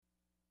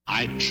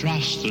I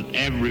trust that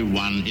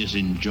everyone is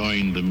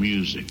enjoying the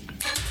music.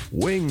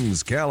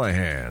 Wings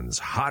Callahan's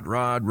Hot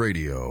Rod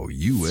Radio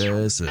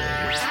USA.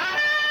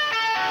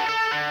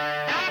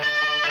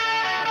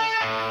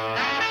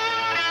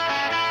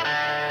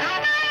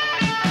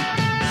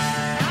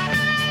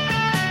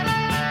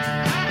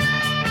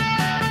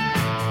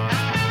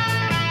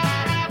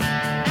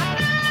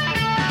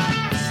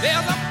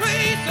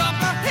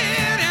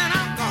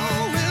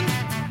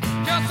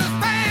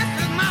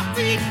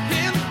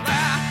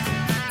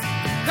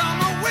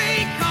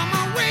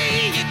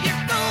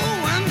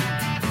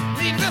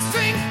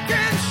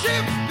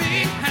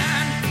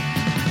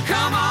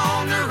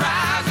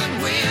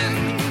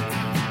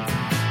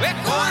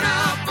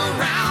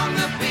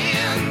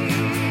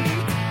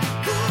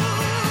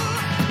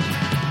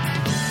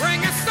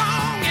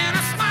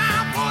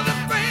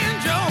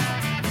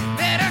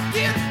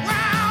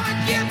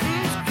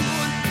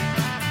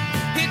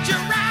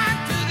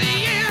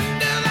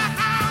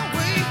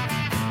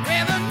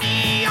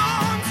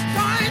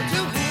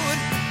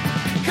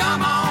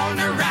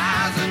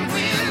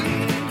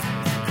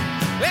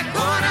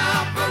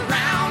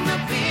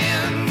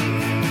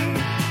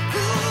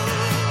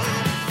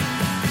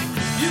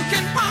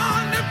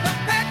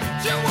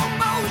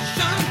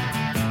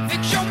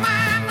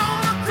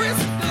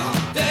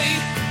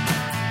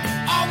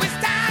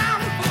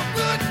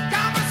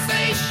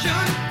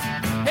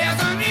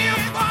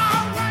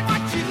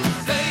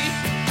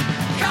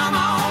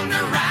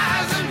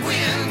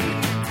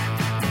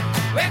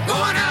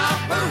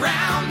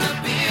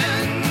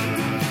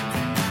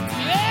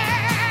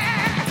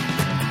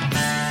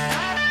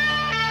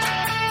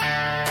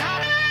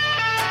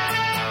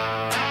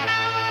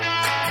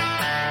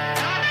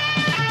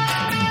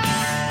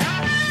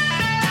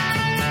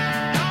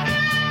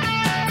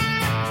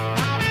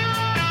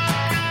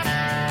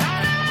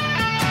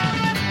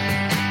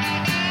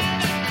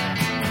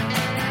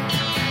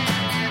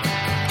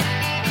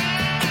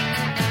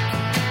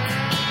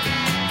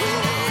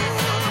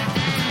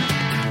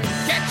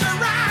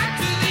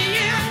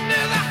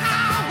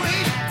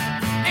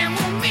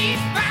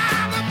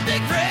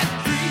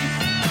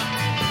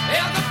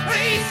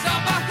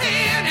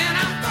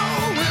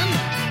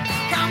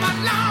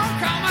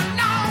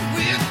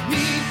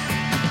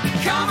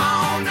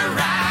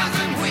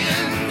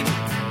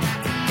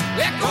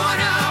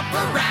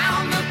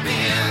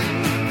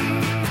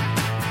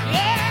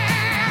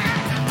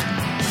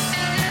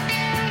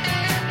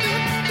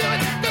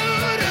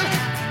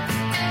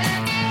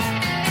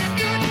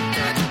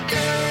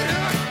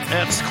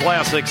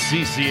 Classic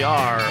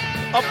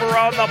CCR, Up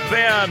Around the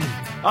Bend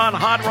on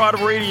Hot Rod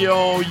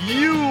Radio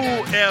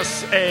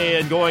USA,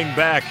 and going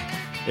back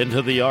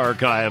into the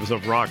archives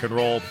of rock and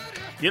roll.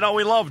 You know,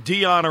 we love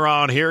Dion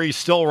around here. He's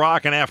still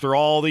rocking after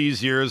all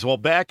these years. Well,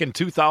 back in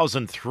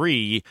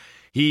 2003,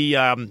 he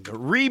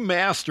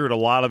remastered a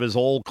lot of his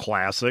old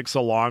classics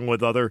along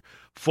with other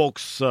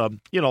folks,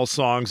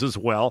 songs as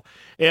well.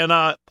 And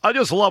I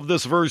just love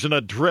this version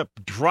of Drip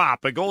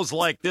Drop. It goes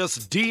like this,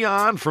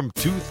 Dion from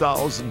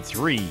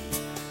 2003.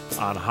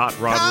 On Hot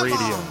Rod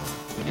Radio.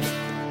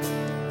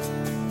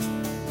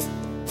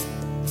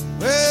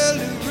 Well,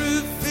 the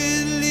roof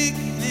is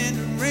leaking and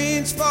the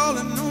rain's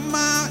falling on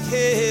my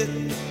head.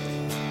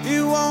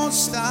 It won't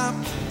stop.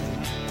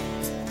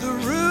 The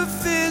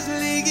roof is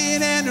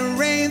leaking and the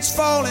rain's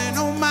falling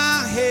on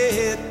my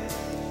head.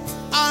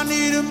 I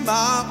need a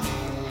mop.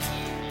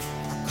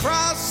 I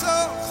cry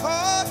so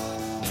hard,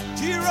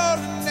 tear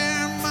rolling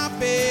down my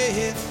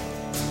bed.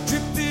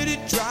 Drippity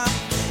drop.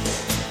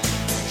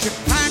 She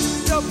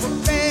packed up her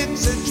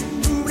bags and she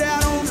moved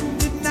out on the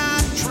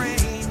midnight train.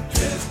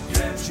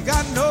 She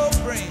got no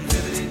brain.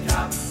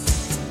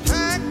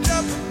 Packed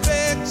up her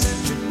bags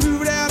and she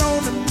moved out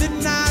on the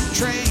midnight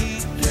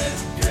train.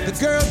 The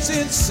girl's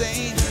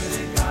insane.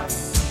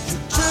 She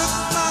took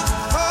my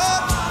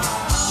heart,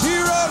 she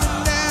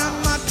rolling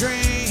down my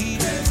drain,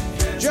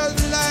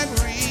 just like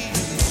rain.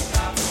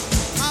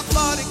 My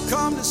buddy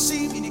come to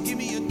see me to give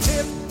me a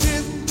tip.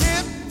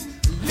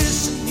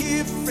 Listen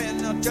here,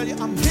 friend, I'll tell you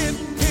I'm hip.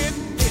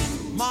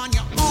 Mind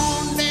your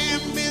own damn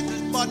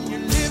business, but you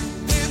live.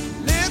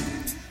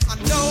 I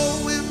know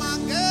when my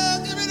girl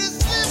give me the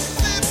slip.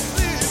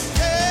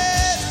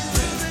 Yeah,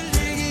 the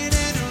leaking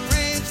and the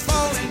rain's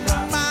falling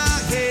on my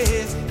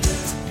head.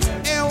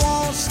 It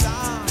won't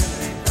stop.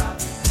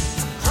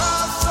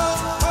 Cry so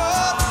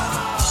hard,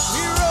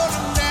 we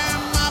rolling down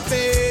my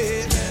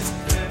bed,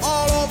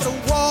 all over the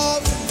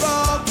walls,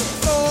 above the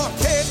floor.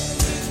 Hey,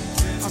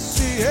 I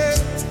see it.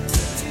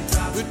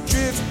 We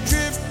drip,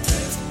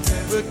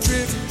 we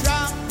drip,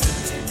 drop.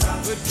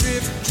 We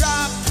drip,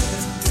 drop,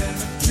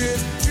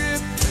 drip,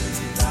 drip.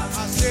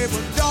 I said,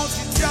 well, don't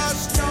you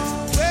just know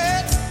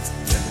it?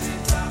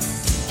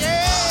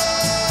 Yeah,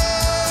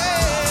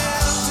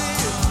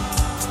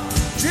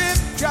 drip,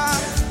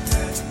 drop,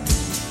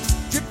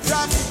 drip,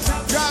 drop,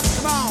 drip, drop.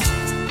 Come on.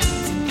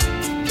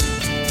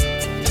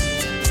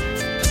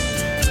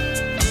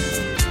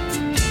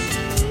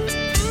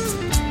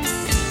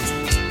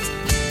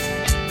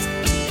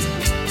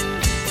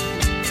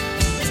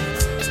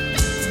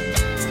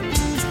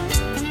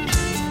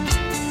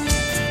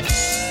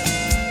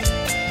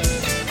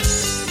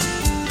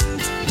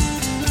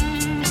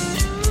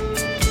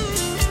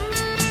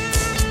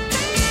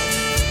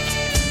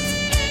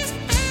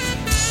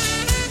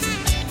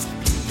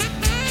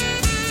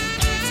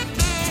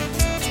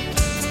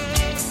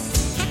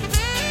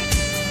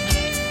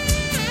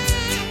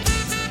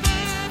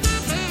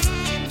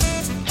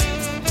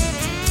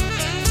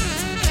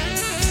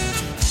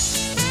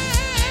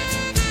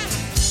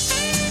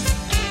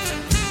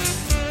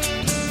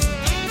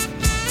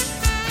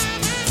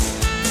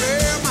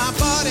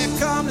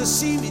 to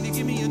see me to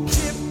give me a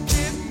tip,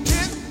 tip,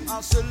 tip.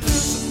 I said,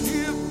 listen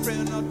here,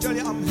 friend, I'll tell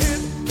you I'm hit,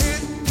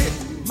 hit,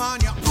 hit.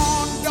 Mind your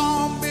own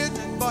darn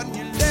business, but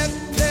you let.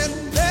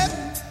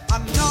 I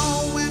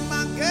know when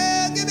my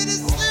girl give me the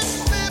slip,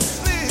 slip,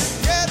 slip.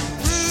 Yeah, the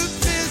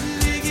roof is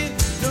leaking,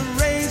 the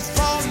rain's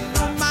falling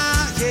on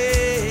my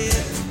head.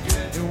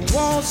 It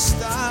won't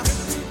stop.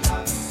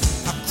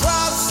 I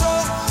cry so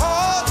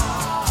hard,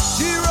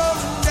 tears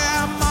rolling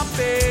down my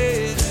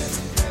bed.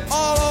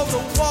 All over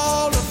the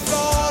wall, the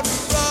floor, the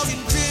rug,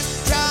 and drip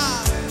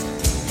dry.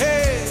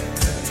 Hey,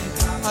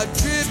 a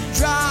drip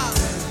dry.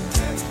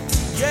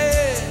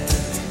 Yeah.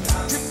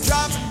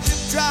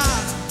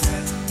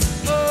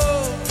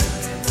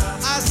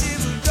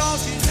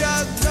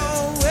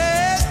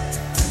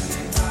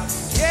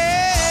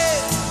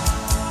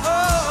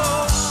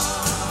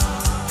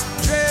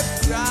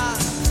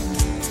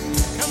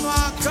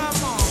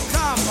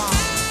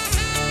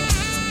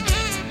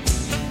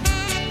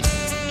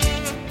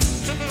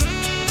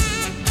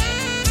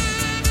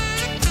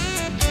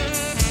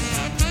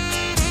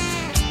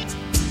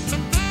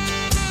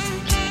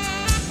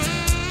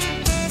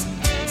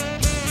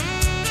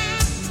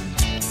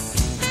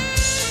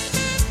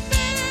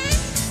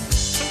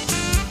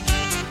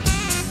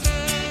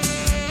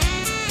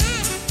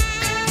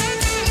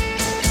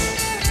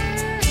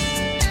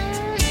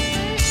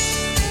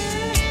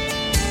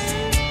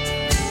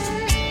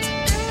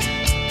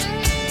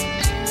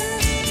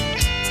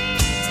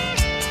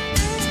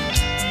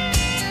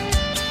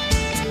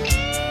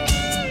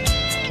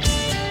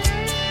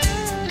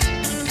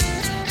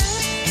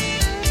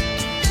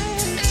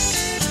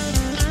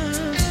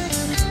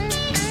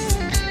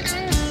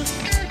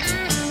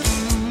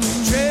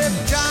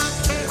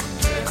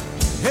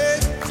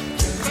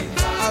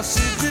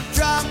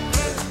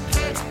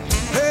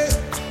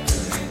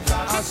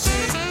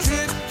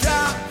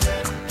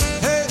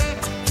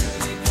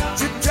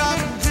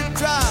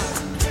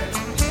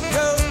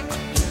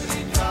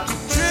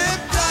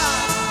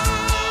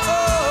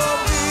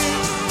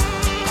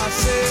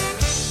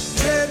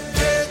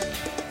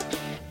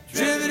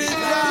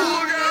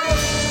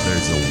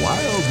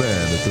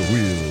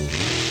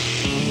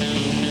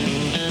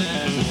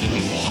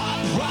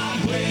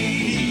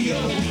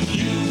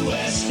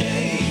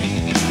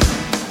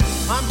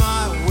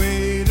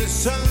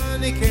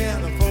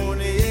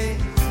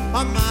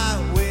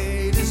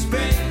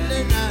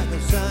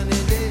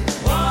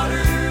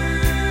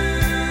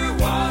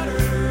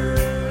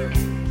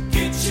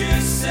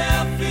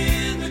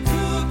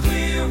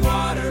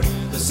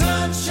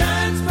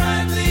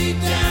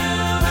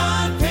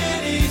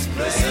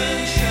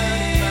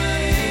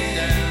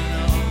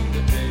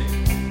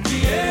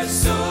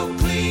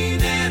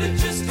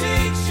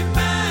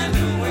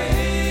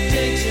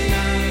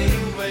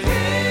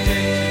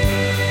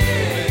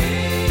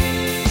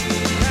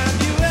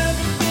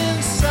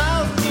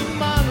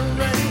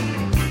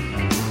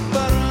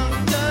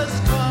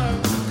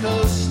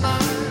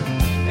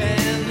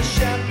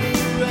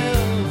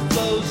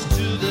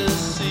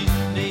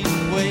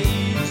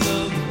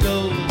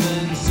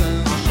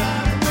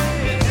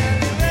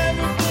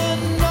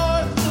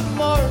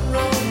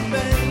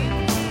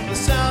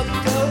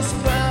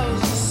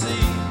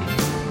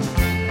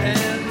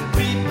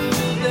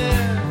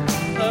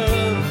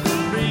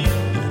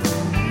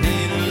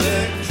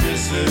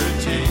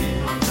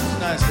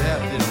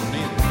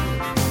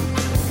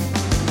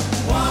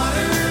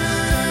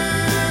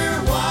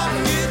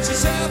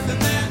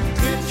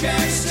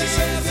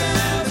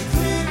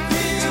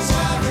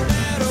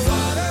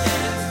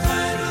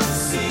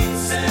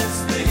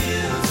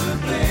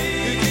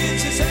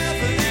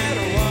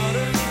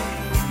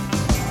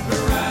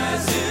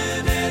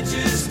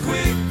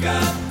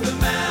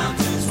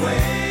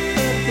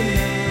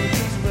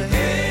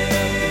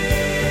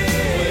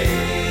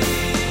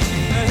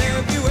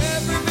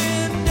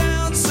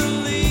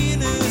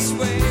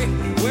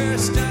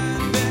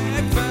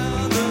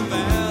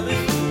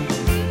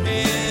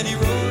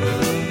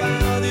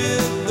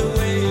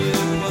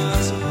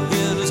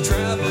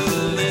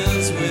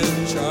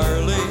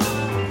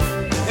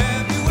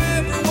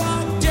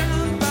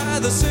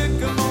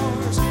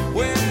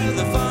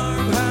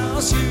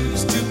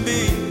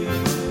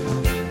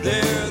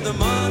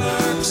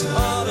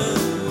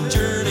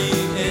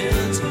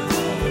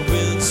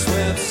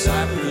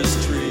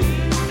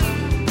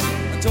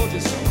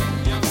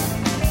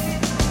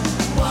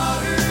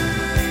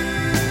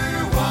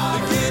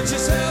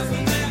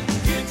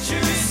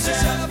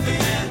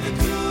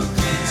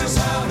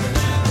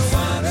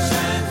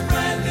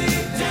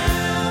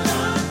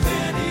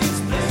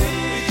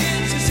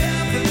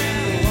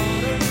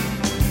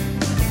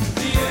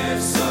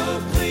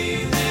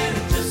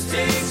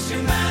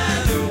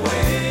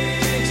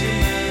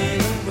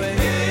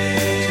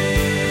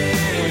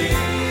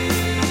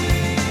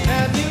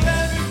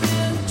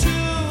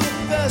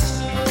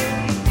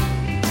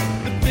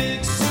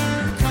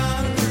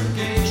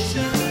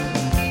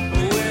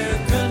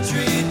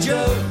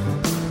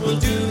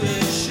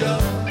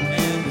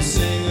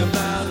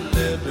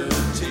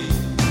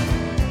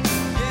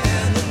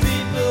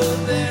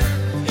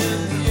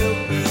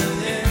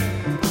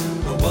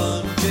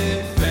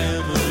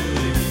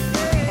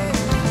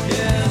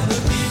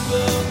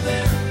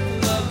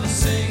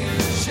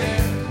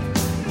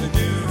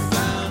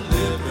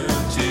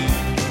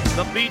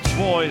 Beach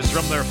Boys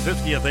from their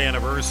 50th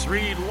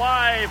anniversary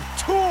live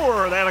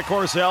tour. That, of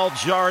course, Al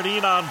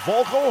Jardine on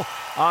vocal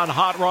on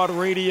Hot Rod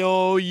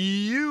Radio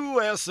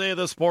USA.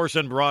 This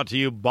portion brought to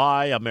you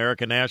by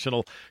American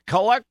National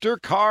Collector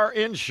Car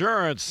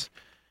Insurance.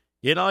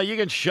 You know, you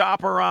can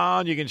shop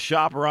around. You can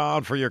shop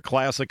around for your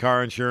classic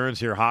car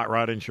insurance, your hot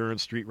rod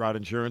insurance, street rod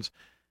insurance.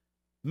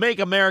 Make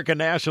American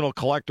National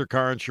Collector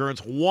Car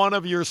Insurance one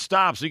of your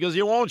stops because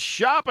you won't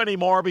shop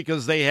anymore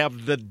because they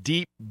have the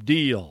deep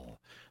deal.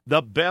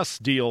 The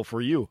best deal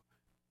for you.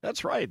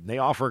 That's right. They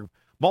offer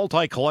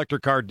multi-collector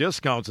car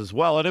discounts as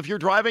well. And if you're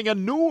driving a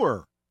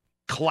newer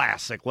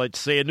classic, let's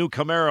say a new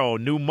Camaro,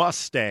 new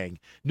Mustang,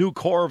 new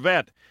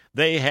Corvette,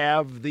 they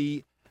have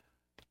the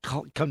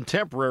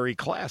contemporary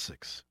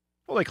classics.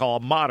 Well, they call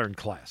them modern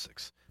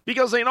classics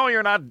because they know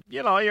you're not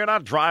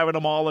driving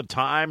them all the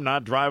time,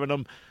 not driving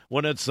them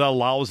when it's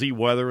lousy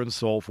weather and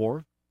so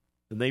forth.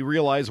 And they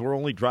realize we're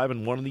only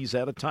driving one of these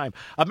at a time.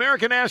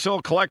 American National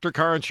Collector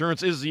Car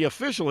Insurance is the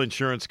official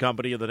insurance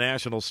company of the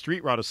National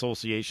Street Rod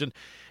Association.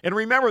 And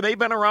remember, they've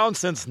been around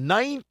since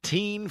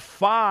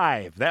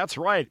 1905. That's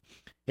right.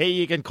 Hey,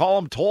 you can call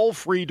them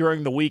toll-free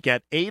during the week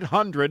at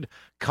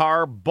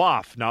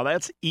 800-CAR-BUFF. Now,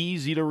 that's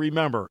easy to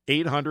remember.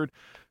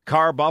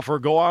 800-CAR-BUFF, or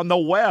go on the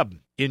web,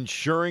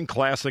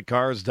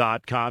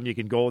 insuringclassiccars.com. You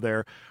can go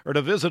there. Or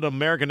to visit an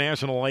American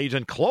National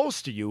agent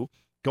close to you,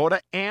 go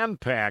to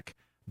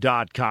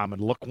ANPAC.com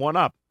and look one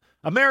up.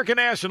 American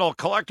National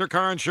Collector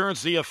Car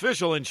Insurance, the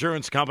official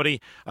insurance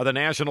company of the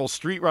National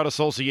Street Rod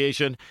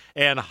Association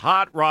and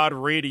Hot Rod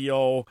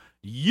Radio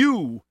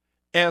USA.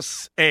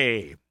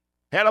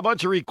 Had a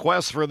bunch of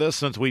requests for this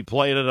since we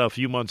played it a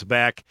few months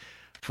back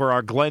for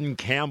our Glenn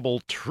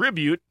Campbell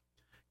tribute.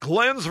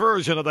 Glenn's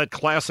version of that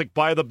classic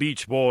by the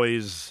Beach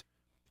Boys.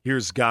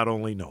 Here's God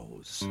Only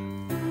Knows.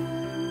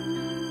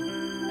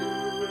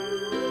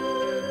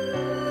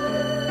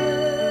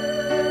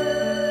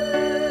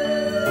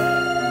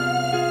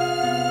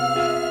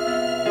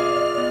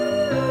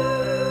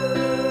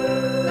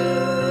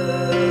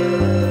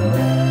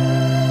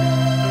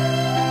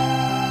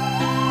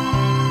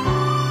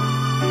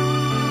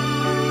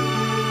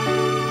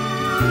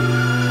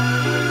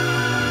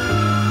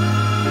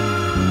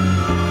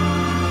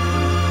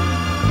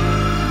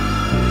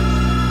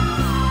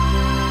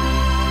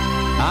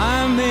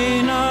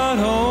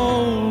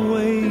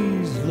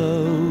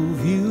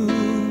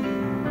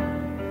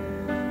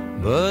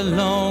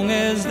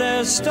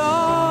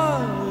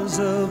 Stars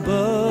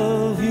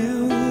above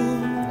you,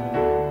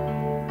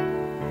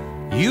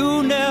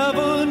 you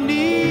never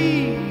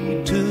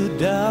need to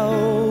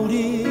doubt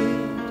it.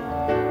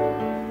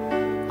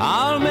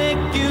 I'll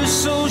make you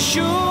so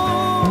sure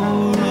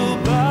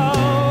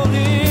about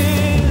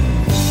it.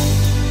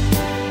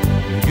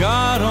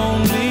 God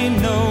only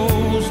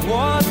knows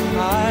what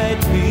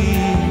I'd be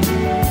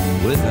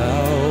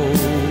without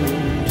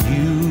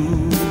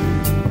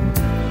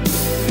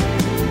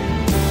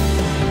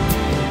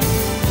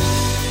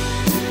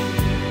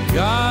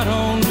God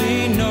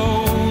only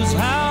knows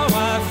how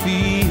I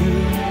feel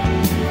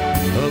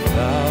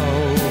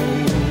about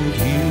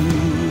you.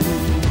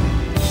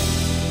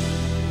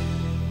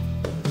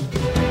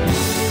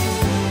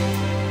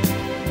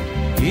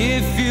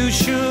 If you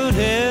should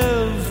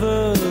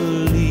ever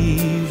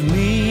leave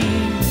me,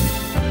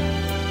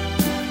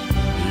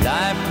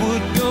 life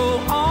would go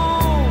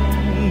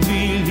on,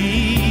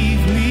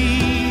 believe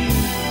me.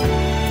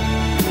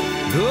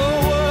 The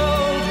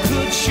world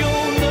could show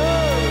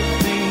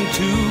nothing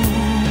to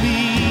me.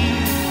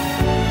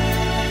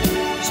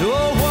 So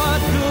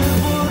what good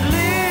would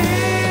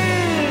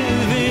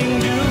living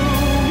do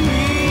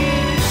me?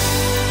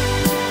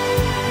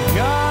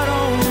 God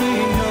only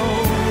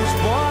knows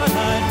what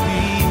I'd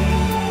be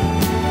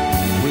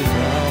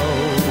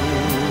without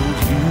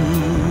you.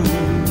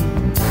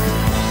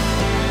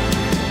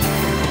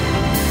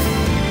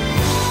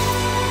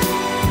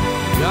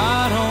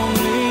 God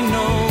only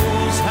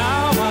knows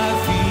how I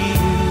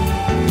feel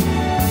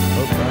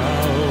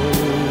about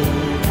you.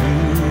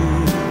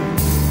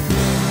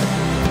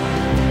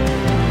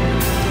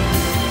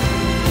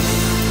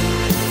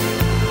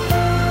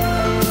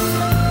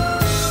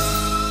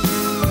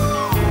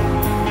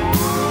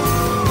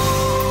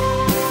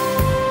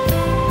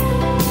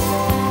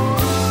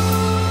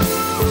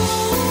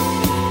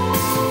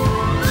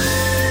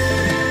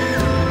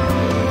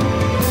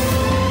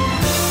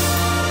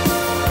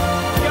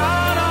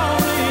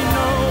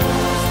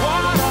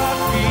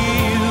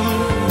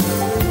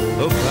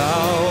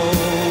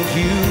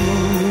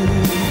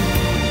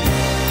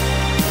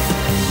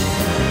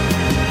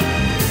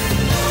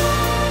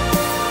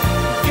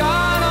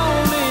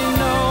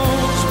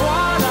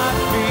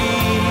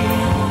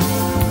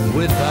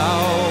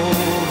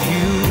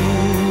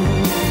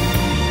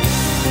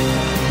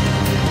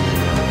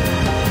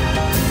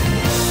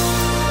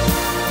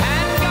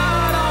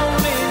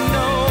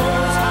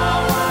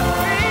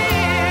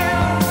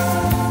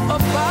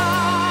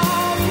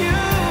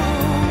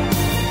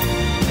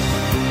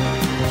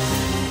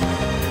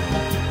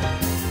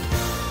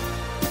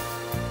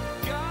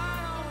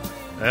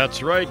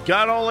 That's right.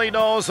 God only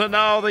knows. And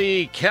now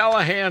the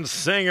Callahan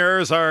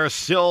Singers are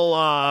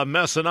still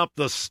messing up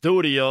the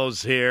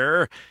studios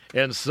here.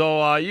 And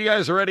so you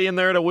guys are ready in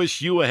there to wish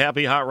you a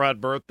happy Hot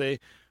Rod birthday?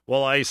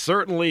 Well, I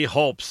certainly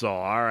hope so.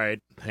 All right.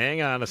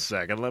 Hang on a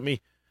second. Let me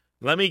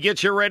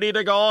get you ready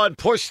to go and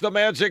push the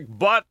magic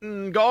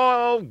button.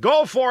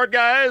 Go for it,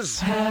 guys.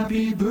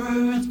 Happy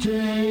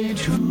birthday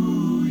to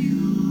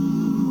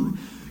you.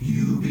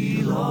 You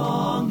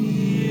belong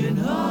in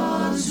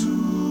a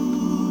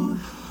zoo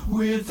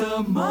with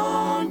the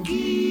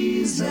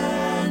monkeys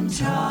and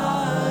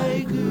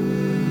tigers.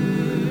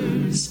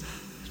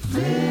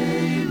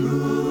 They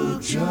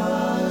look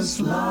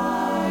just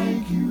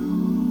like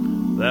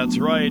you. That's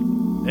right.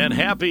 And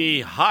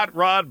happy Hot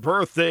Rod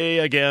birthday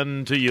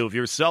again to you. If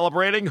you're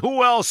celebrating,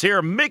 who else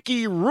here?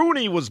 Mickey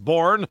Rooney was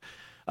born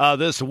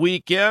this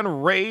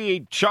weekend.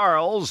 Ray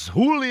Charles,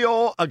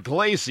 Julio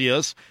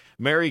Iglesias,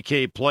 Mary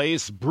Kay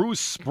Place,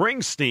 Bruce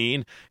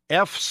Springsteen,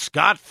 F.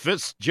 Scott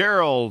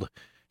Fitzgerald.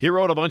 He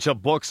wrote a bunch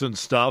of books and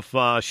stuff.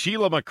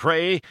 Sheila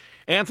McRae,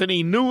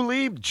 Anthony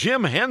Newley,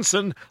 Jim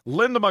Henson,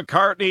 Linda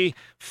McCartney,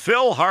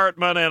 Phil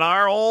Hartman, and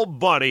our old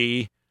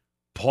buddy,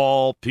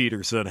 Paul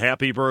Peterson.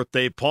 Happy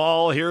birthday,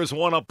 Paul. Here's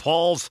one of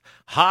Paul's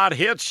hot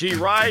hits. She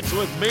Rides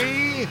With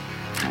Me.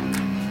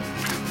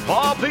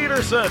 Paul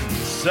Peterson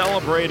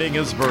celebrating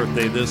his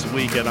birthday this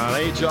weekend on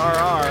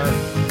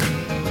HRR.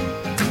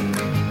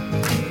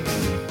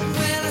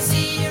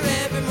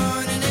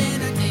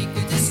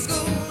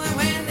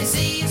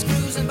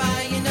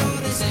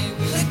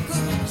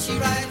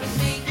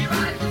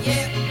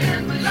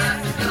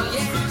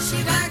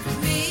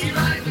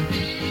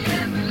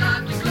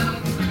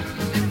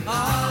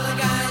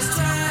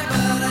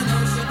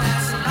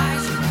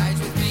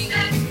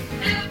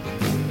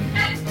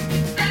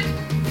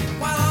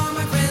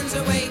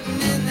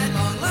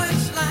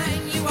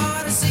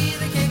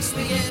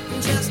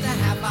 She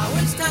rides with me.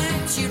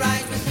 She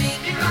rides with me.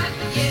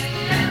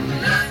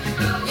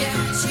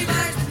 Yeah, she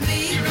rides with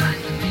me. She rides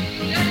with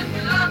me. And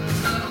we love to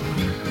go.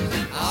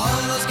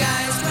 All those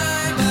guys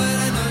try, but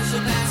I know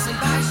she'll pass it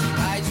by. She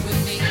rides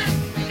with me.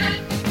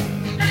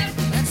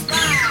 Let's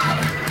ride.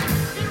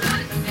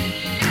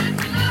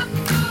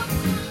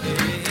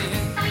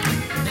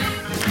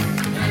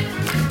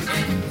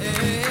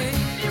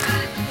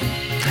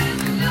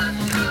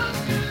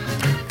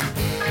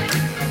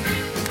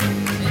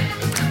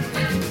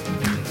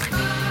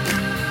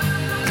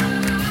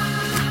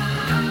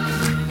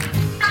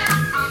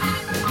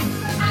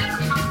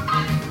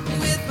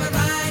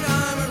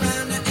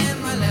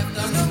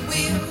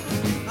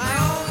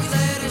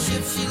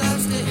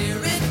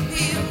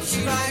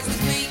 She rides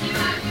with me.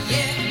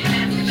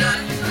 And we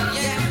love to go.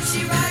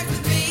 She rides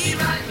with me.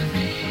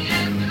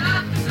 And we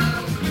love to go.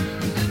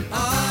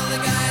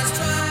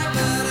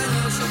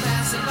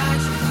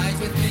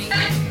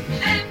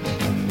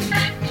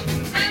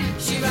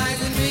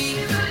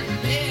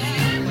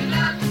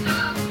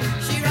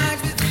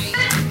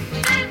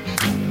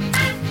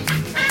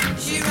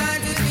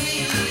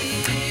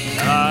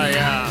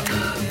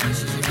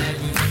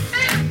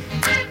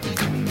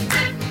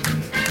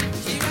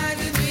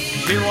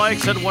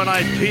 Likes it when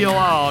I peel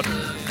out.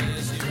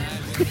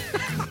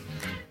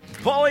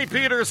 Paulie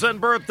Peterson,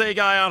 birthday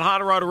guy on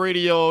Hot Rod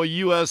Radio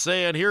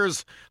USA. And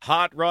here's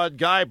Hot Rod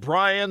guy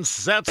Brian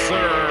Setzer.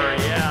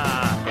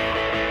 Yeah.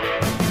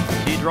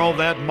 He drove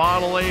that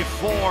Model A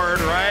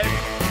Ford, right?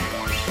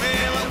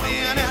 Well, I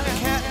went out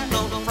catting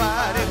on a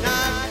Friday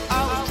night.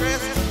 I was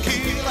dressed to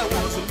kill. I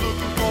wasn't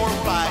looking for a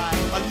fight.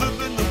 I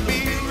looked in the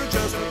mirror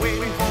just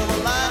waiting for the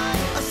light.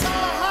 I saw a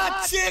hot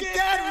chick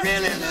that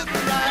really looked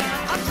right.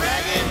 I'm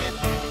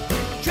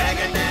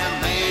dragging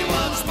down Main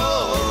once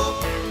more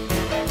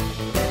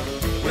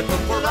with a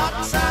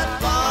peroxide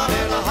blonde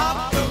and a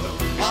hot tub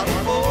Model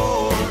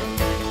Ford.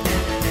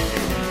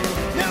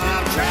 Now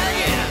I'm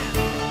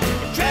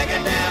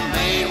dragging down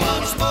Main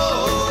once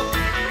more,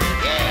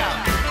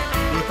 yeah,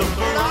 with a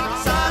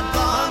peroxide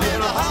blonde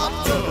and a hot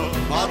tub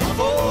Model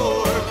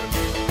Ford.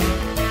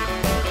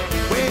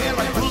 Well,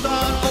 I pulled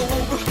on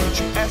over,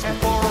 she asked me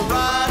for a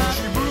ride,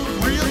 she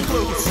moved real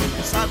close,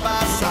 side by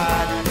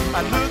side.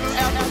 I looked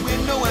out the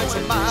window and to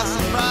my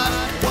surprise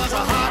was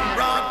a hot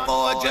rod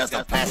Ford just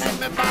a passing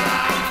me by.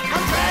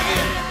 I'm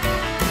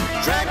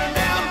dragging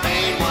down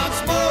Main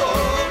once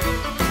more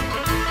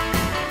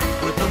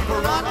with a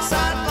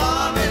peroxide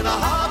blonde and a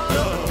hot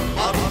tub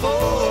Model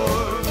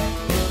Ford.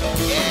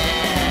 Yeah.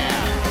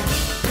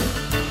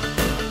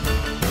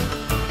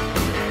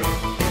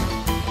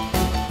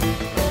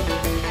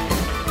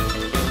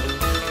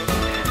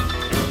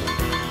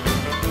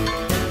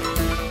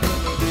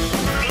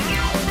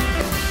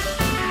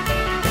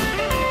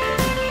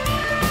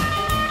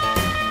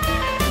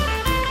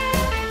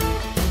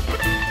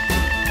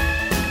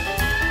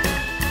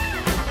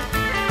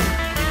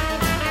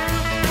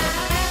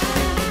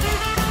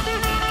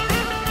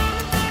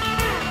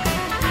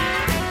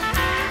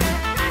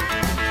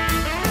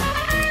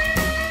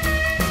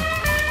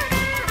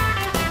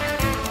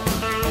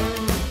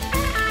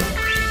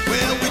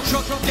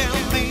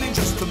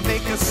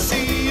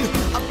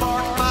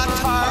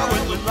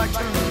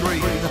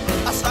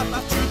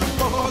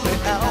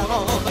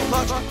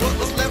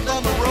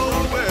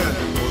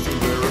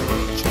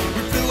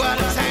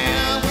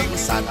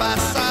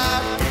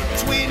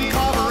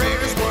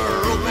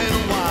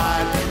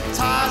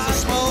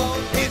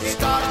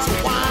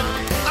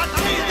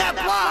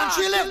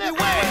 left me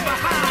way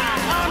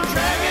behind. I'm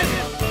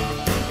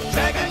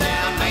dragging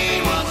down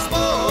Main once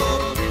more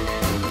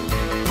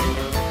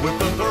with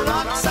the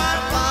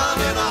peroxide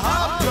blonde and a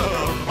hot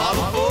tub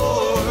Model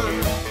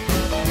Ford.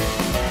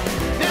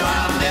 Now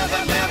I'll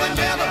never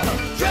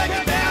drag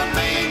it down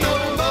Main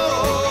no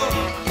more.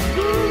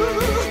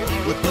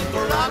 Ooh, with the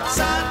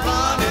peroxide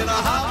blonde and a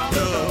hot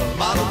tub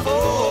Model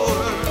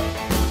Ford.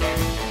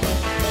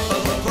 The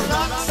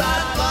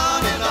peroxide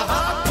blonde and a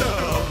hot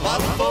tub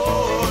Model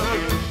Ford.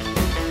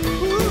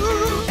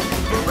 Ooh,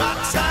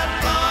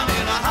 peroxide blonde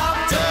and a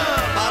hot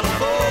tub Model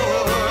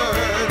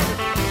Ford.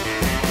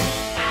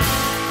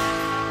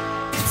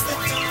 It's the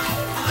time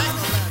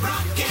of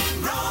rock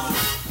and roll.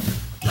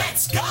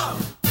 Let's go.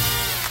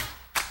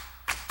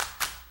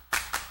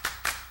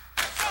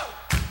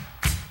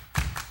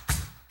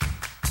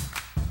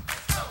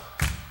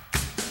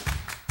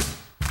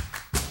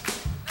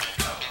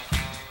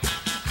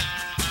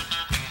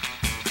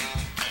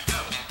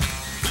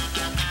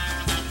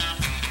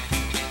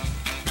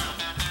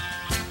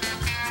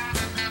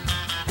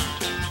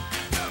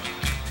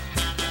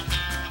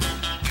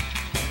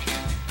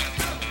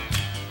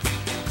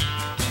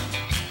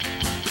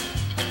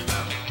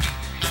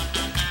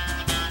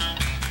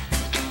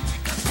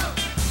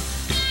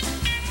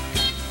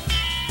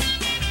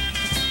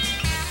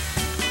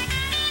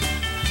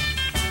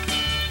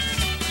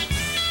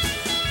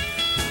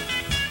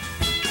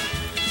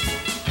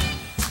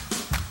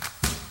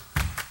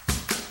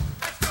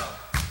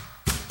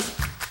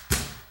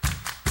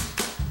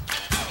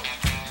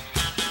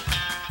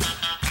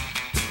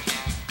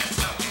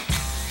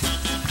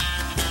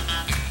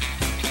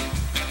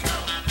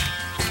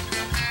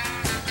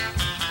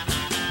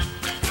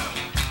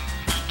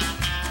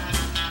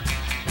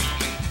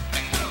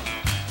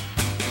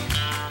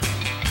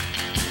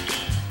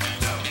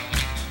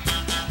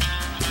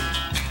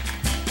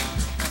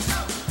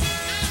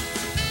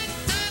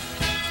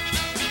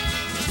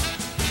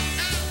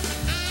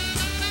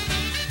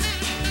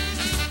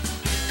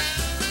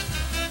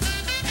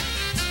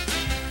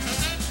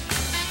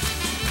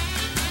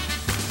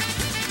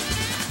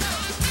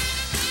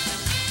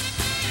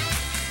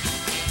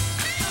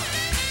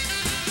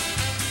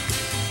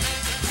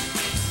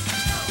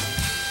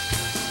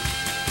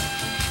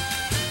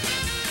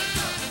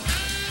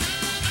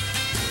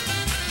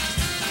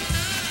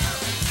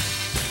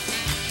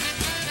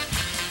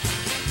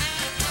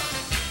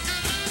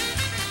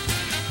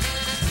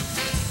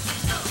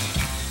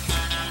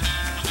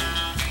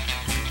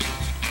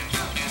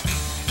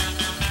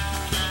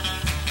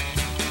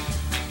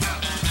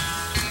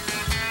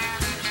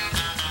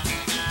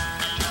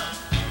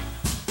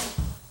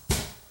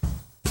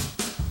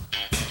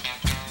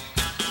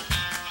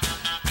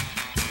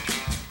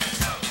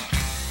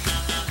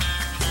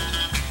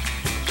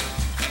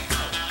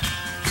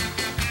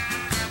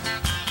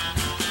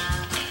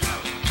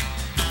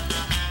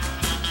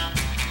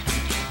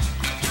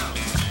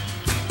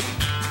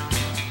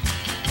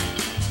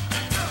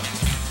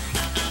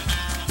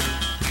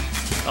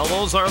 Well,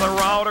 those are the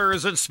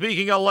Routers. And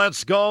speaking of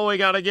let's go, we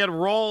got to get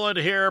rolling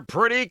here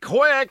pretty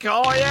quick.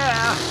 Oh,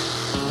 yeah.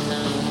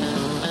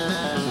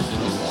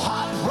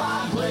 Hot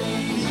Rod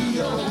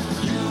Radio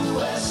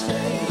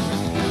USA.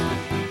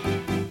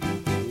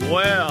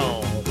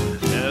 Well,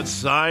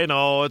 I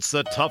know it's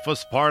the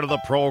toughest part of the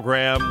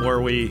program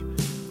where we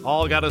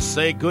all got to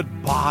say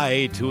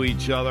goodbye to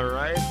each other,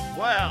 right?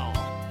 Well,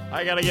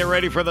 I got to get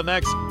ready for the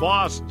next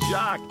Boss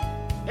Jock.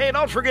 Hey,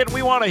 don't forget,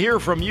 we want to hear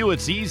from you.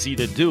 It's easy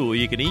to do.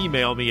 You can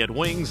email me at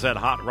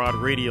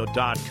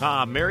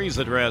wings@hotrodradio.com. Mary's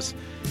address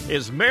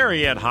is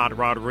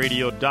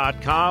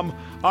mary@hotrodradio.com.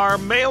 Our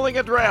mailing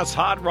address,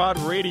 Hot Rod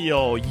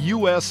Radio,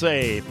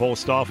 USA,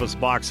 Post Office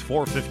Box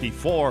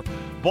 454,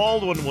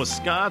 Baldwin,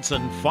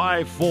 Wisconsin,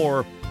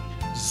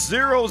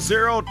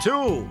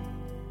 54002.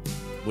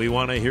 We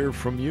want to hear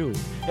from you.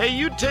 Hey,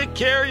 you take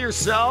care of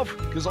yourself,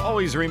 because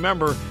always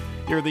remember,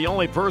 you're the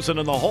only person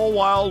in the whole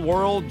wild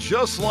world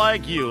just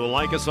like you.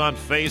 Like us on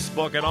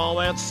Facebook and all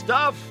that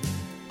stuff.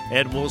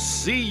 And we'll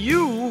see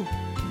you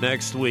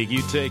next week.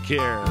 You take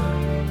care.